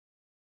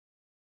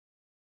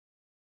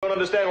You don't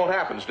understand what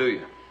happens, do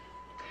you?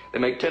 They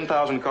make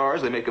 10,000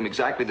 cars, they make them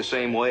exactly the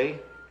same way,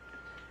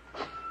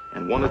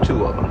 and one or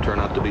two of them turn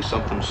out to be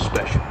something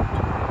special.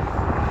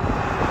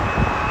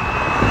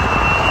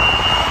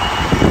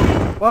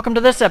 Welcome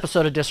to this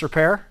episode of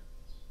Disrepair.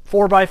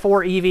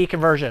 4x4 EV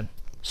conversion.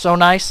 So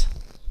nice,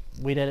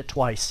 we did it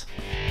twice.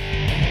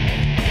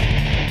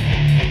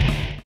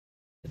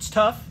 It's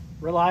tough,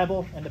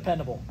 reliable, and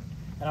dependable.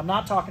 And I'm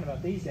not talking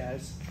about these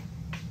guys.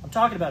 I'm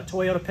talking about a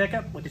Toyota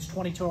pickup with its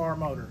 22R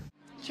motor.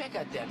 Check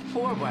out that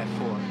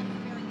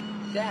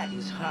 4x4. That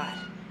is hot.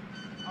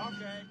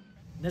 Okay.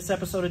 In this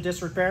episode of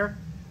Disrepair,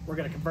 we're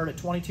going to convert a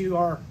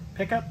 22R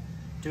pickup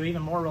to an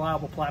even more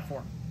reliable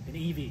platform, an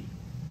EV.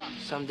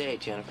 Someday,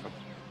 Jennifer.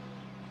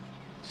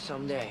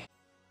 Someday.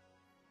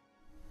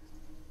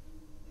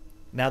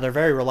 Now, they're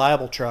very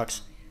reliable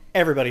trucks.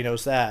 Everybody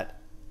knows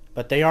that.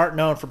 But they aren't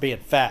known for being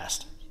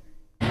fast.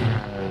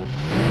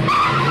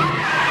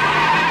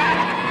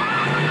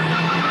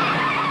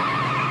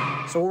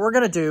 So what we're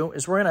going to do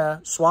is we're going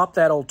to swap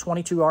that old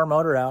 22R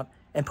motor out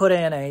and put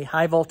in a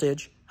high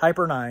voltage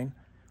Hyper9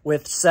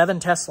 with 7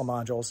 Tesla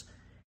modules.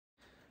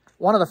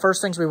 One of the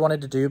first things we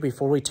wanted to do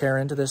before we tear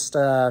into this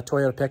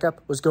Toyota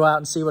pickup was go out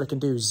and see what it can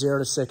do 0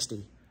 to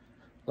 60.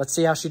 Let's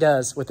see how she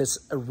does with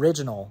this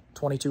original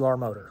 22R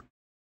motor.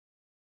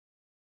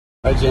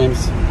 All right,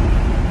 James,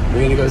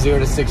 we're going to go 0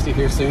 to 60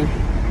 here soon.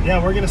 Yeah,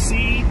 we're going to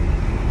see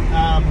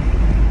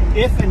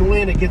if and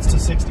when it gets to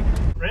 60.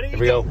 Ready? Here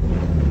we go.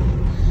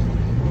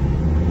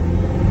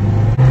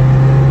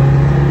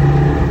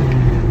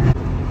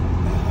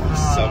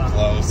 So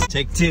close.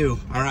 Take 2.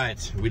 All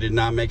right, we did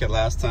not make it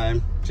last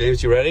time.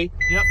 James, you ready?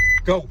 Yep.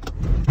 Go.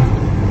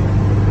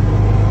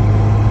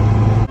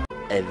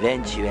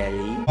 Eventually.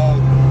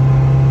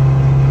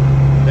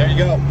 There you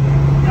go.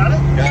 Got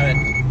it? Got it.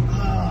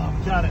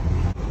 Oh, got it.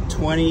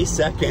 20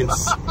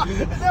 seconds.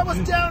 That was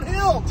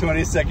downhill.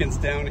 20 seconds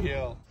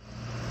downhill.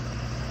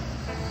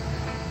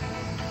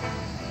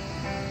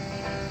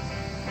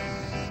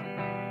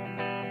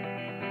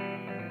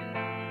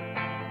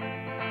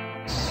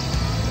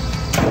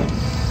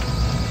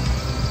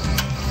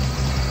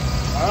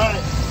 All right.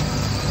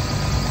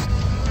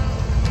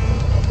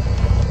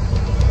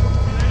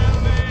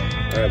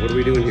 All right, what are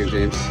we doing here,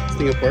 James? This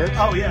thing apart?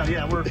 Oh,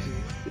 yeah, we're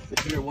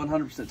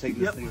 100%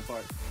 taking this thing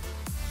apart.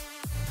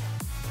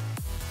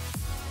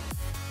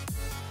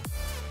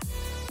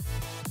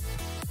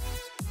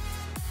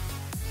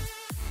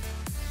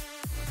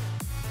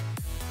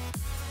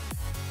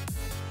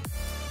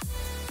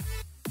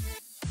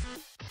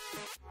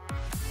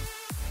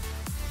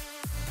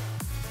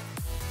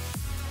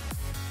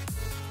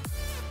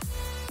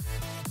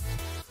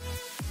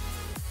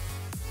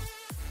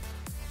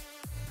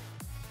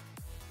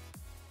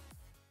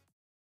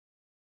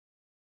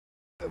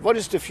 What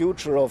is the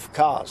future of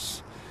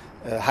cars?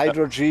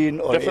 Hydrogen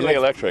or definitely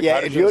electric. Yeah,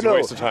 Hydrogen is a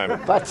waste of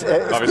time. But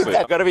obviously,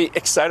 we've got to be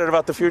excited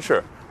about the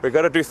future. We've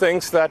got to do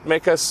things that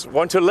make us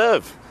want to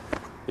live.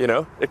 You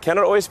know, it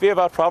cannot always be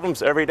about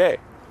problems every day.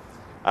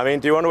 I mean,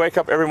 do you want to wake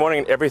up every morning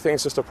and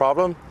everything's just a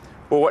problem?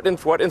 Well,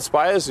 what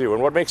inspires you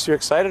and what makes you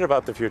excited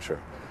about the future?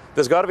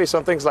 There's got to be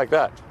some things like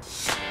that.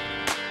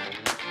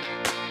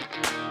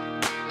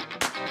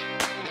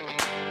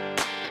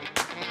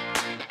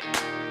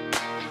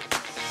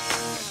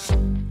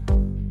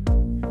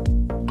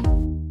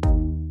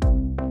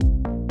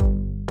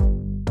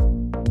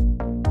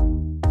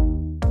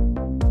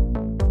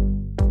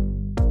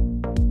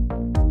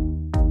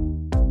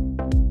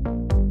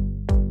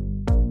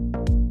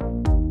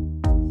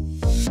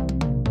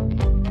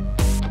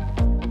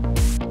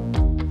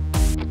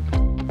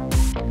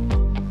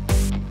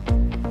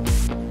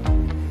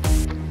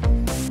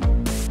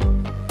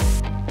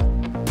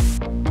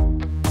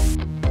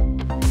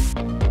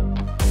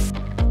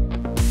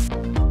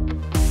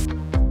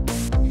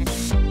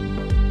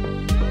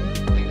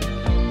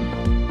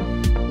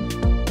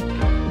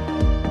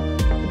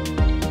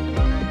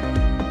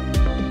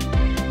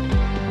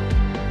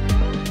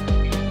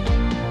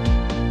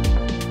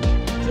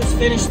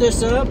 Finish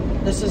this up.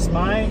 This is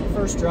my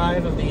first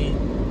drive of the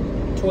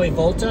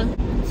Toyvolta.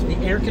 So the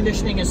air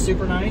conditioning is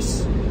super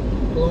nice.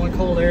 Blowing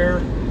cold air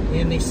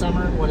in the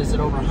summer. What is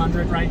it, over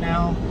 100 right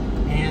now?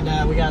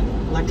 And we got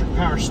electric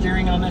power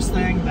steering on this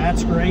thing.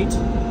 That's great.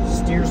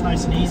 Steers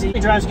nice and easy.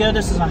 It drives good.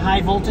 This is a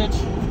high voltage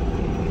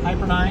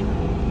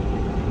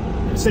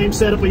Hyper9. Same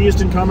setup we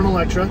used in Common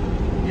Electra.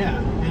 Yeah,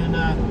 and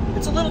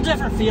it's a little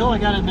different feel, I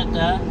gotta admit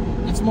that.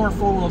 It's more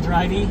four-wheel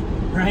drivey,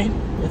 right?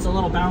 It's a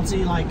little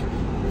bouncy, like.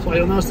 That's why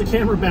you'll notice the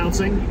camera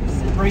bouncing.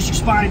 Brace your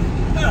spine.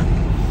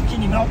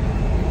 Can you melt?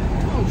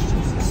 Oh,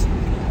 Jesus.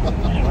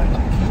 Anyway.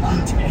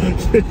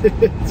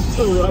 It's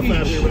so rough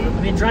out here, man.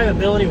 I mean,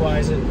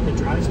 drivability-wise, it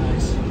drives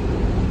nice.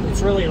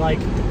 It's really like,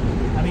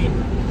 I mean,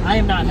 I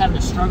am not having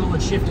to struggle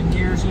with shifting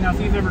gears. You know,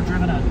 if you've ever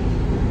driven a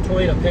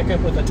Toyota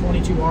pickup with a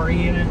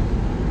 22RE in it,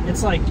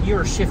 it's like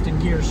you're shifting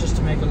gears just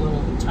to make a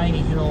little tiny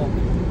hill.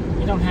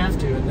 You don't have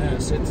to in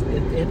this.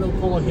 It'll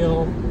pull a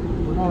hill.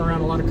 We're going around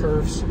a lot of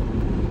curves.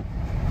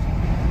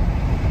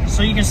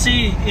 So you can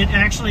see it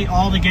actually,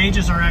 all the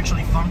gauges are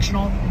actually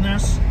functional in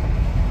this.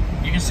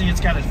 You can see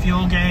it's got a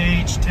fuel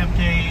gauge, temp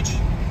gauge,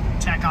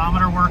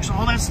 tachometer works.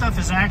 All that stuff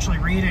is actually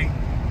reading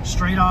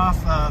straight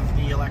off of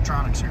the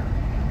electronics here.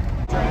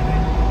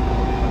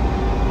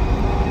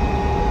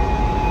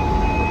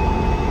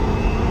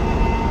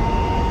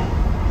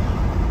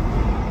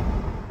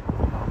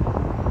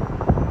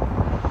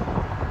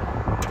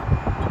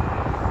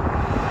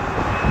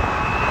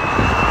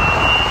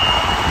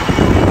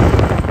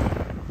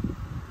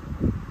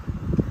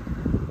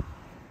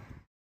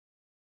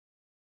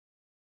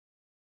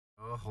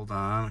 Oh, hold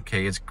on.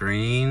 Okay, it's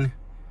green.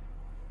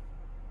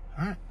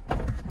 All right.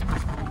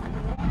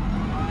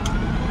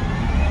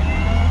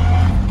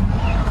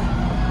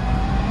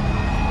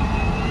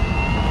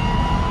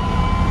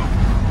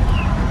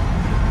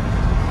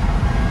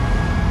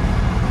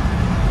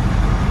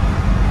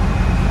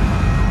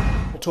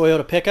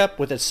 Toyota pickup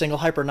with its single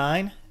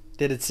Hyper9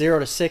 did its 0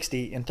 to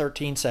 60 in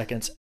 13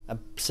 seconds, a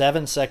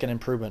 7-second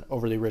improvement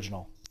over the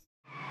original.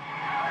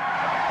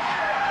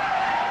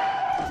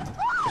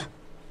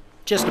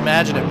 Just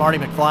imagine if Marty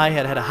McFly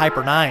had a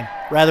Hyper9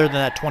 rather than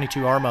that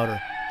 22R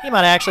motor. He might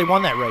have actually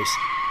won that race,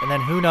 and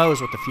then who knows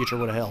what the future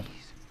would have held.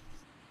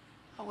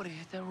 I would have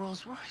hit that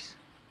Rolls Royce.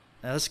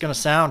 Now this is going to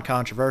sound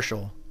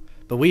controversial,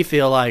 but we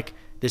feel like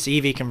this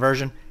EV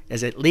conversion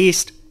is at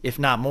least, if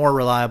not more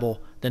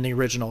reliable than the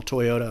original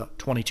Toyota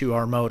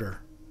 22R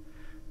motor.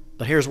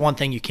 But here's one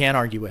thing you can't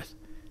argue with.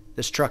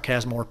 This truck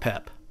has more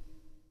pep.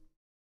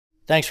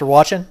 Thanks for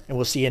watching, and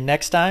we'll see you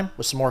next time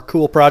with some more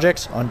cool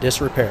projects on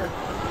Disrepair.